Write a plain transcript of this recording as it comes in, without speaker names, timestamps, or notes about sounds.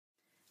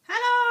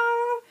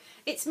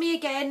It's me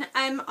again.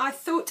 I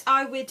thought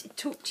I would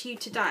talk to you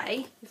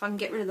today, if I can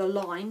get rid of the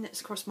line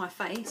that's across my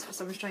face for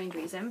some strange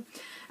reason,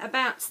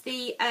 about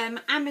the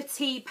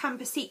Amitee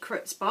Pamper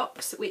Secrets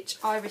box, which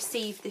I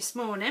received this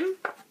morning.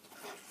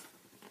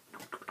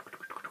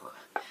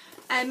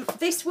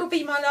 This will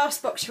be my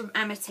last box from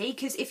Amitee,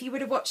 because if you would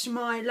have watched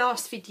my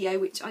last video,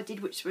 which I did,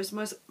 which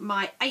was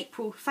my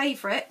April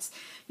favourites,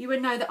 you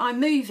would know that I'm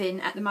moving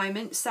at the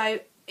moment,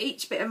 so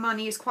each bit of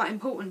money is quite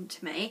important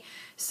to me.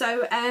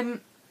 So,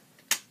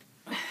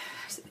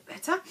 it's a bit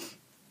better.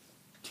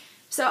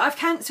 So I've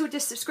cancelled the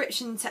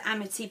subscription to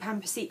Amitee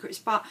Pamper Secrets,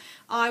 but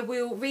I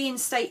will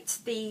reinstate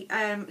the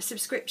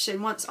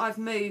subscription once I've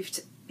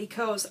moved,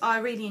 because I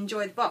really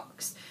enjoy the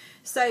box.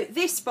 So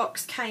this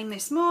box came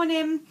this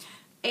morning.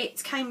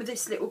 It came with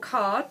this little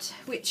card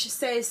which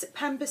says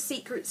Pamper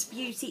Secrets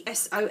Beauty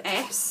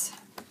SOS,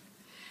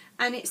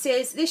 and it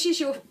says, "This is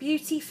your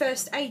beauty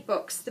first aid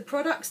box. The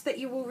products that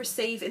you will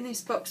receive in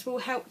this box will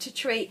help to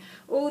treat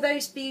all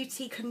those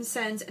beauty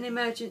concerns and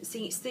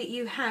emergencies that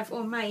you have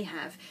or may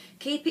have.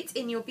 Keep it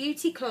in your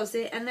beauty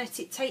closet and let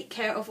it take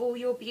care of all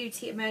your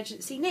beauty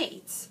emergency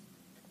needs."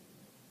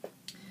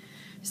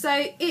 So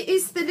it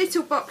is the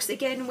little box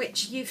again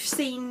which you've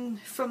seen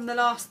from the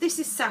last, this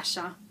is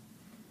Sasha.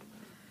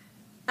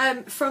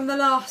 From the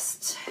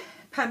last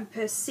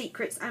Pamper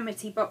Secrets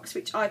Amitee box,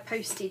 which I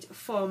posted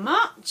for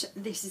March.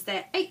 This is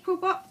their April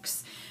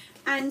box,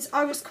 and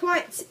I was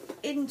quite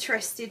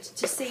interested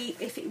to see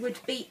if it would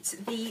beat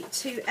the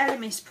two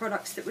Elemis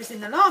products that was in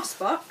the last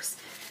box.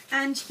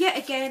 And yet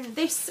again,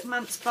 this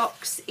month's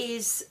box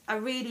is a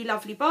really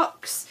lovely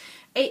box.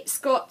 It's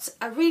got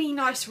a really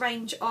nice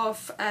range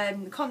of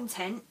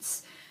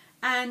contents,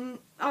 and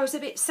I was a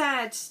bit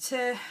sad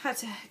to have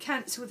to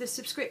cancel the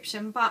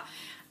subscription, but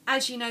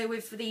as you know,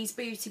 with these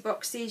beauty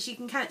boxes, you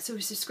can cancel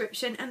a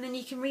subscription and then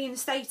you can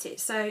reinstate it,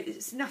 so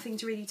it's nothing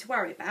to really to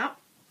worry about.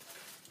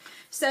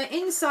 So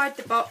inside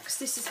the box,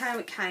 this is how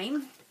it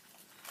came.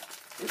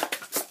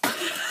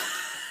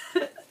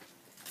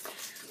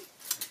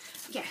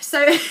 Yeah,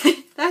 so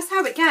that's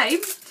how it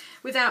came,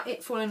 without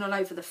it falling all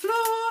over the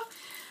floor.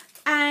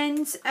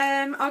 And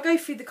I'll go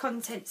through the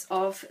contents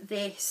of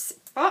this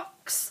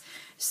box.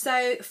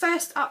 So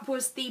first up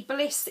was the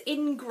Bliss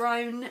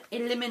Ingrown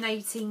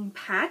Eliminating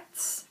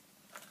Pads.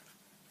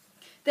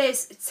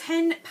 There's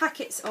 10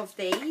 packets of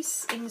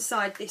these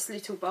inside this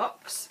little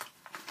box,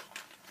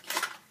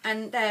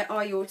 and there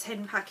are your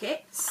 10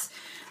 packets.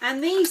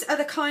 And these are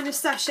the kind of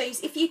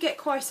sachets, if you get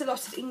quite a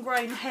lot of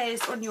ingrown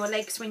hairs on your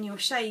legs when you're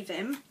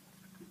shaving,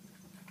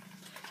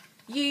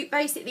 you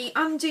basically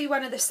undo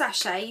one of the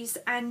sachets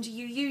and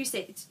you use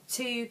it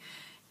to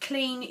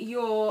clean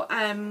your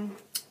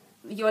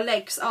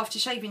legs after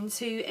shaving,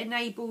 to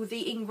enable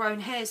the ingrown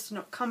hairs to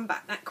not come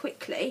back that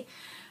quickly.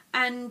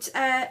 And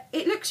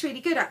it looks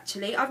really good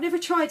actually. I've never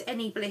tried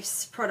any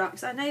Bliss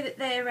products. I know that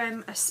they're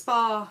a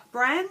spa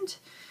brand,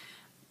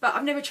 but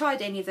I've never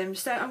tried any of them,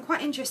 so I'm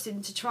quite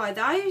interested to try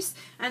those.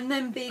 And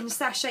then being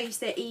sachets,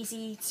 they're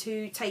easy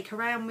to take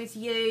around with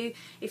you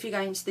if you're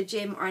going to the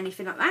gym or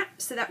anything like that.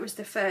 So that was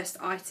the first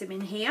item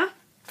in here.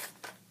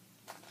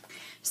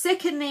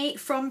 Secondly,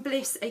 from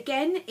Bliss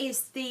again,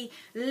 is the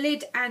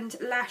Lid and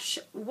Lash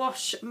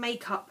Wash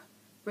Makeup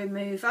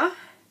Remover,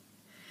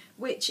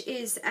 which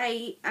is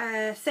a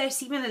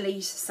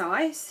 30ml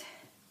size.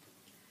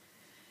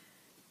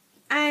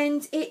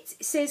 And it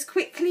says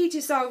quickly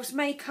dissolves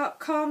makeup,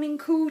 calming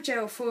cool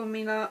gel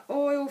formula,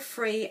 oil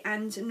free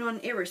and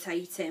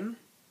non-irritating.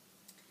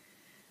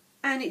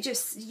 And you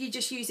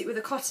just use it with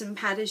a cotton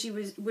pad as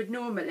you would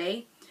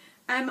normally.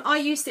 I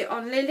used it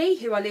on Lily,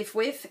 who I live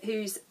with,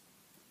 who's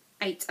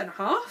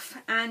 8.5,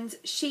 and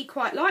she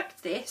quite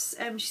liked this.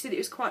 She said it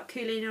was quite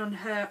cooling on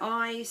her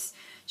eyes.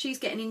 She's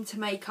getting into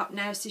makeup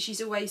now, so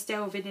she's always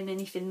delving in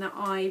anything that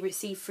I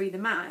receive through the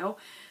mail.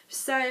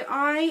 So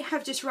I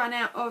have just run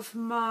out of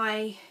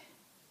the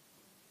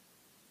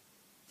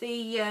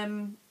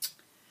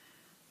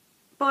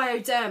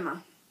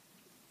Bioderma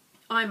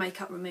eye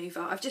makeup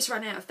remover. I've just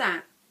run out of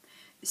that.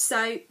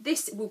 So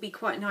this will be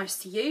quite nice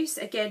to use.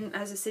 Again,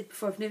 as I said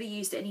before, I've never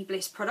used any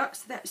Bliss products.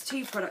 So that's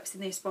 2 products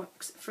in this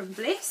box from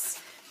Bliss.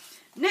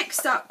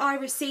 Next up, I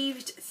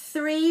received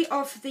 3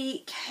 of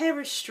the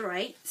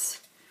Kerastrate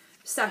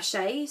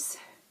sachets,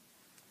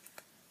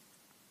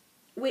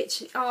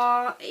 which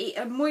are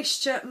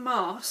moisture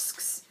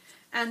masks,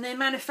 and they're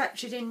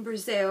manufactured in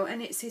Brazil,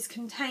 and it says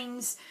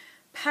contains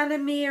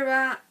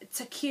Palmyra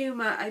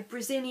tacuma, a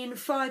Brazilian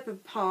fibre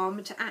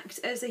palm, to act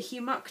as a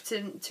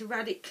humectant to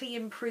radically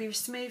improve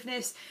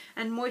smoothness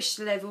and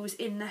moisture levels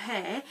in the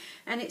hair.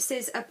 And it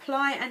says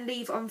apply and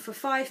leave on for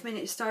 5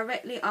 minutes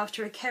directly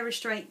after a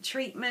Kerastrate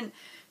treatment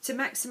to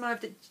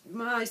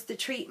maximise the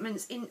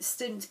treatment's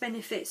instant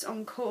benefits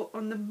on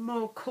the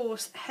more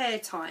coarse hair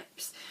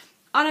types.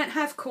 I don't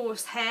have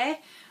coarse hair.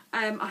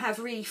 I have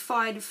really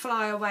fine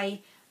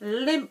flyaway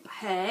limp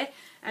hair,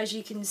 as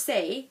you can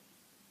see.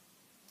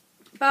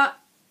 But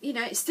you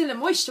know, it's still a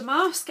moisture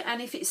mask,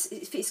 and if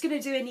it's going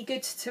to do any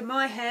good to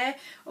my hair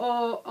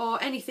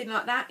or anything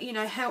like that, you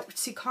know, help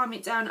to calm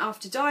it down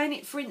after dyeing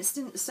it, for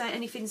instance, so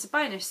anything's a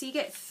bonus. So you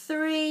get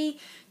 3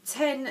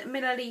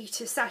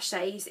 10ml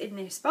sachets in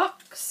this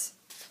box.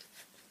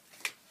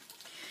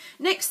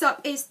 Next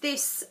up is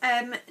this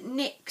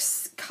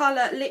NYX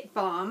Colour Lip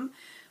Balm,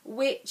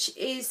 which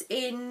is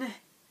in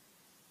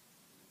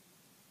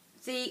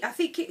the, I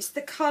think it's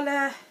the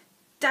colour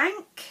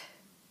Dank.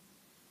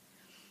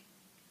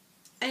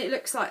 And it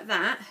looks like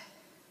that.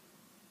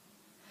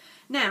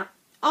 Now,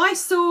 I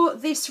saw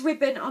this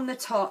ribbon on the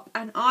top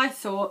and I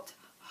thought,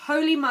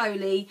 holy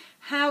moly,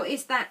 how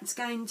is that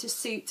going to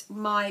suit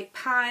my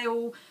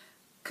pale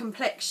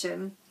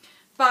complexion?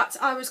 But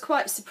I was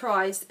quite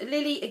surprised.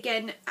 Lily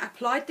again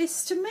applied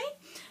this to me,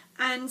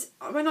 and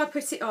when I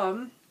put it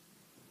on,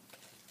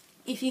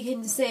 if you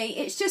can see,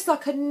 it's just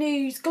like a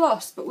nude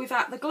gloss but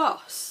without the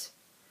gloss.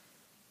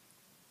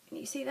 Can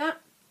you see that?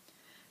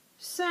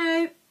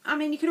 So, I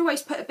mean, you could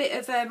always put a bit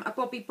of a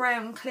Bobbi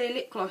Brown clear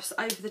lip gloss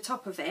over the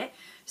top of it.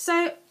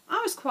 So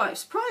I was quite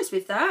surprised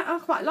with that. I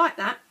quite like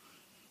that.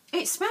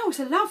 It smells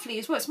lovely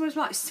as well. It smells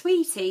like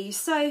sweeties.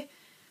 So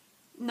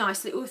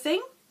nice little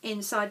thing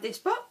inside this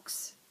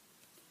box.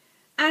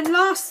 And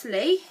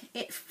lastly,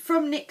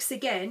 from NYX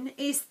again,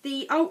 is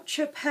the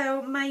Ultra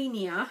Pearl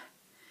Mania.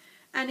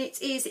 And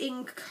it is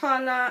in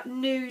colour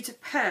Nude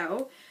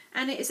Pearl.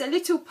 And it is a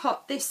little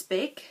pot this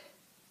big,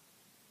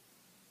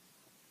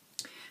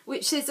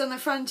 which says on the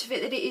front of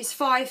it that it is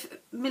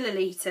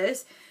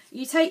 5ml.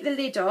 You take the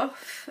lid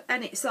off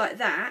and it's like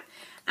that,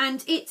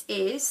 and it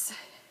is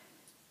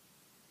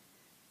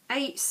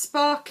a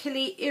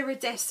sparkly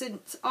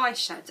iridescent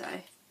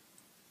eyeshadow,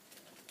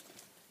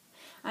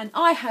 and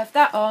I have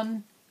that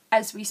on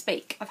as we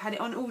speak. I've had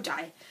it on all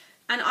day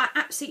and I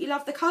absolutely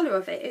love the colour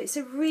of it. It's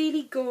a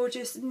really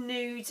gorgeous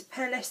nude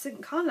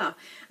pearlescent colour,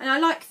 and I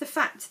like the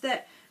fact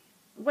that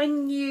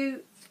when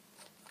you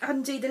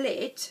undo the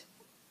lid,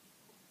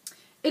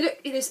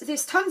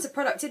 there's tons of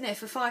product in there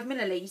for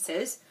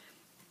 5ml,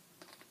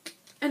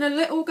 and a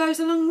little goes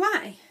a long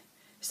way.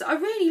 So I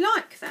really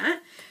like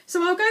that.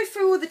 So I'll go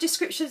through all the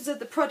descriptions of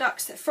the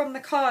products from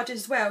the card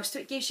as well, so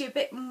it gives you a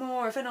bit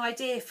more of an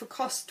idea for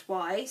cost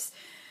wise.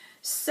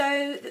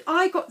 So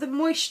I got the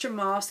moisture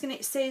mask, and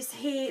it says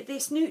here,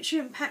 this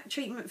nutrient packed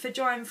treatment for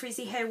dry and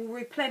frizzy hair will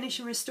replenish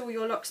and restore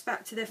your locks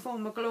back to their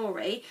former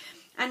glory.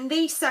 And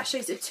these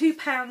sachets are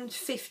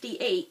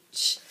 £2.50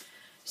 each,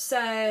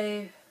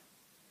 so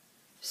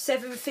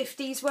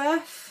 £7.50's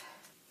worth.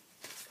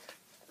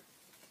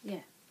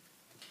 Yeah.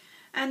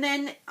 And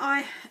then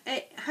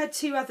it had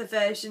 2 other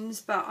versions,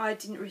 but I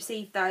didn't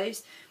receive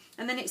those.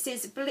 And then it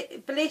says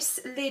Bliss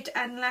Lid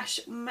and Lash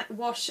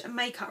Wash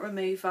Makeup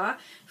Remover,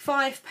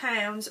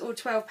 £5 or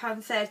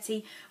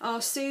 £12.30,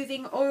 are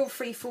soothing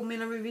oil-free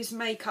formula removes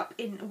makeup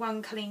in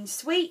one clean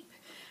sweep.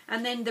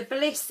 And then the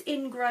Bliss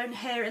Ingrown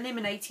Hair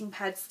Eliminating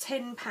Pads,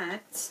 10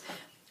 pads,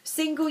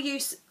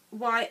 single-use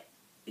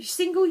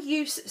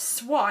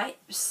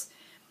swipes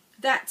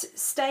that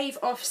stave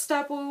off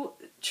stubble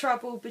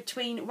trouble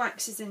between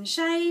waxes and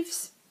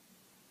shaves.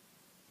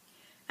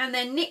 And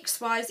then NYX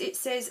wise, it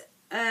says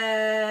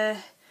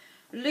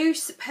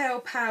loose pale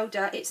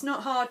powder. It's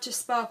not hard to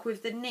sparkle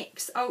with the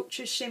NYX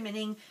ultra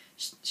shimmering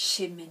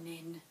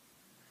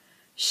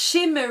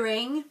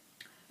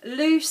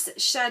loose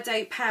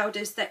shadow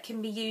powders that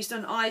can be used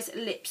on eyes,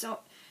 lips,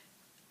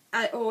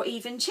 or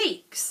even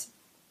cheeks.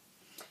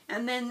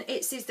 And then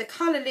it says the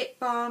Colour Lip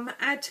Balm,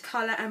 add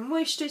colour and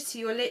moisture to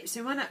your lips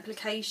in one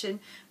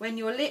application. When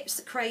your lips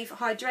crave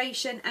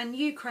hydration and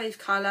you crave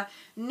colour,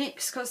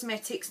 NYX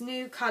Cosmetics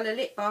New Colour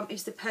Lip Balm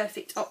is the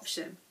perfect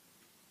option.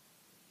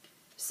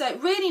 So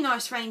really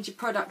nice range of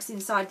products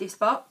inside this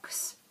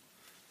box.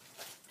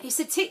 It's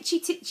a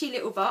titchy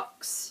little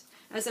box,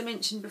 as I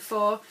mentioned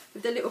before,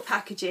 with the little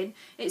packaging.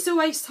 It's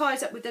always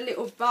ties up with a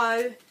little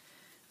bow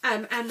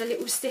and the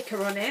little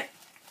sticker on it.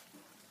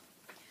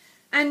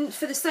 And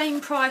for the same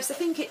price, I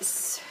think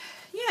it's,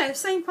 yeah, the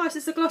same price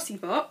as the glossy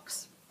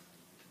box,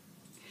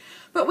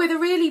 but with a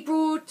really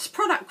broad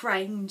product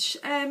range.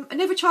 I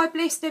never tried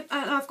Bliss, and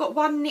I've got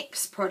 1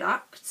 NYX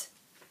product.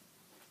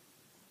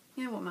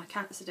 You know what my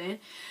cats are doing.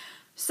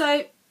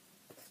 So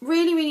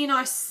really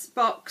nice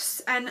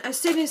box, and as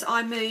soon as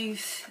I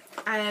move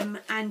and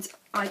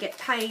I get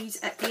paid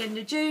at the end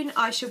of June,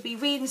 I shall be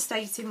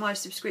reinstating my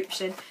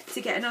subscription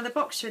to get another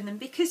box from them,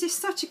 because it's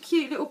such a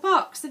cute little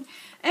box, and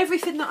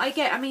everything that I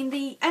get, I mean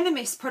the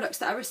Elemis products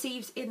that I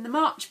received in the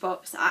March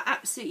box I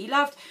absolutely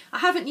loved. I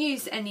haven't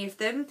used any of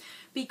them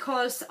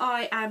because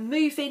I am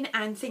moving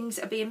and things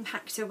are being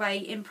packed away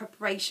in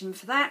preparation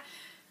for that.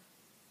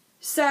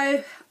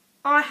 So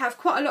I have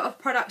quite a lot of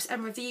products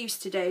and reviews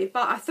to do,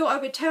 but I thought I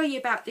would tell you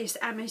about this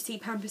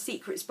Amitee Pamper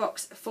Secrets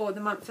box for the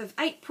month of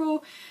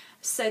April,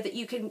 so that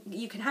you can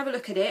have a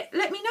look at it.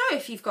 Let me know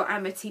if you've got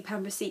Amitee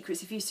Pamper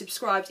Secrets, if you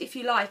subscribed, if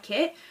you like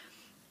it.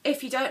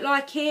 If you don't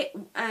like it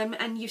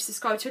and you've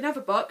subscribed to another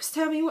box,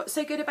 tell me what's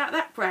so good about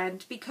that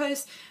brand,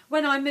 because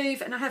when I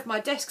move and I have my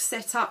desk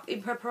set up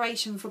in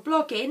preparation for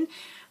blogging,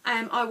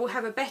 I will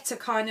have a better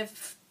kind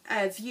of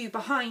view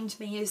behind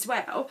me as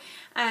well.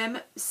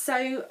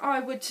 So I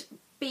would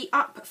be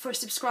up for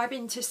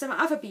subscribing to some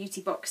other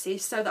beauty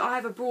boxes so that I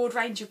have a broad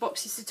range of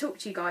boxes to talk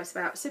to you guys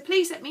about. So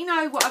please let me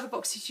know what other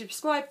boxes you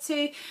subscribe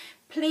to.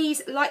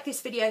 Please like this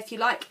video if you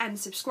like, and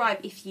subscribe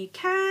if you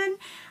can,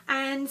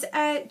 and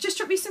just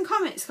drop me some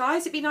comments,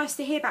 guys. It'd be nice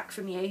to hear back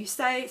from you.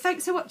 So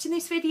thanks for watching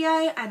this video,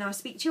 and I'll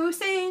speak to you all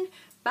soon.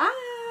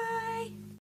 Bye.